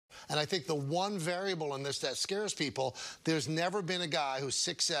And I think the one variable in this that scares people, there's never been a guy who's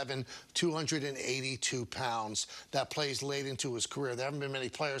 6'7", 282 pounds that plays late into his career. There haven't been many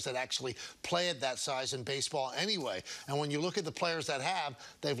players that actually play at that size in baseball anyway. And when you look at the players that have,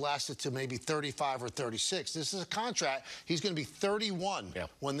 they've lasted to maybe 35 or 36. This is a contract. He's going to be 31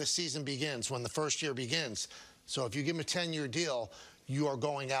 when this season begins, when the first year begins. So if you give him a 10-year deal, you are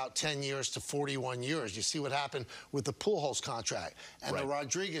going out 10 years to 41 years. You see what happened with the Pujols contract and the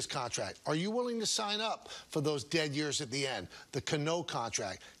Rodriguez contract. Are you willing to sign up for those dead years at the end? The Cano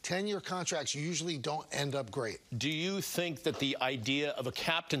contract. 10-year contracts usually don't end up great. Do you think that the idea of a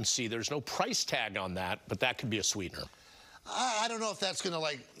captaincy, there's no price tag on that, but that could be a sweetener? I don't know if that's going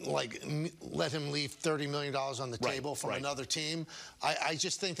to let him leave $30 million on the table from another team. I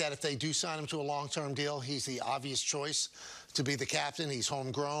just think that if they do sign him to a long-term deal, he's the obvious choice to be the captain. He's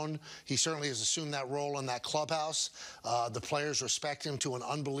homegrown. He certainly has assumed that role in that clubhouse. The players respect him to an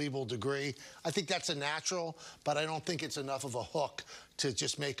unbelievable degree. I think that's a natural, but I don't think it's enough of a hook to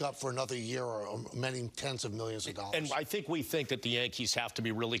just make up for another year or many tens of millions of dollars. And I think we think that the Yankees have to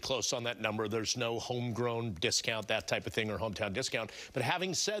be really close on that number. There's no homegrown discount, that type of thing, or hometown discount. But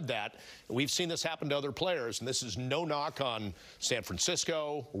having said that, we've seen this happen to other players, and this is no knock on San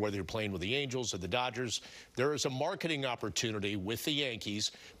Francisco, or whether you're playing with the Angels or the Dodgers. There is a marketing opportunity with the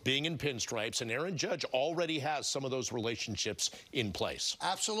Yankees being in pinstripes, and Aaron Judge already has some of those relationships in place.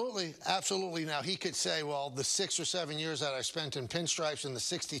 Absolutely, absolutely. Now, he could say, well, the 6 or 7 years that I spent in pinstripes and the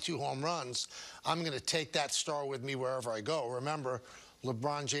 62 home runs, I'm going to take that star with me wherever I go. Remember,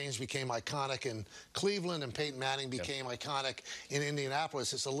 LeBron James became iconic in Cleveland, and Peyton Manning became iconic in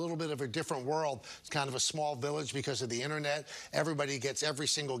Indianapolis. It's a little bit of a different world. It's kind of a small village because of the internet. Everybody gets every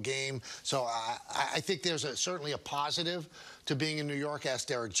single game. So I think there's certainly a positive to being in New York. Ask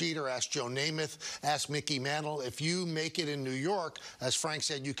Derek Jeter, ask Joe Namath, ask Mickey Mantle. If you make it in New York, as Frank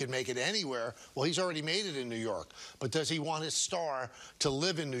said, you could make it anywhere. Well, he's already made it in New York. But does he want his star to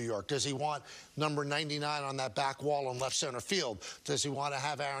live in New York? Does he want number 99 on that back wall in left center field? Does he want to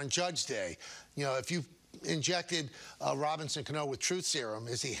have Aaron Judge Day? You know, if you injected Robinson Cano with truth serum,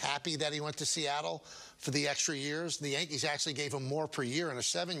 is he happy that he went to Seattle for the extra years? The Yankees actually gave him more per year in a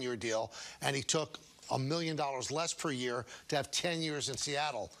 7-year deal, and he took $1 million less per year to have 10 years in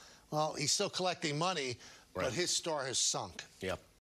Seattle. Well, he's still collecting money, but his star has sunk. Yep.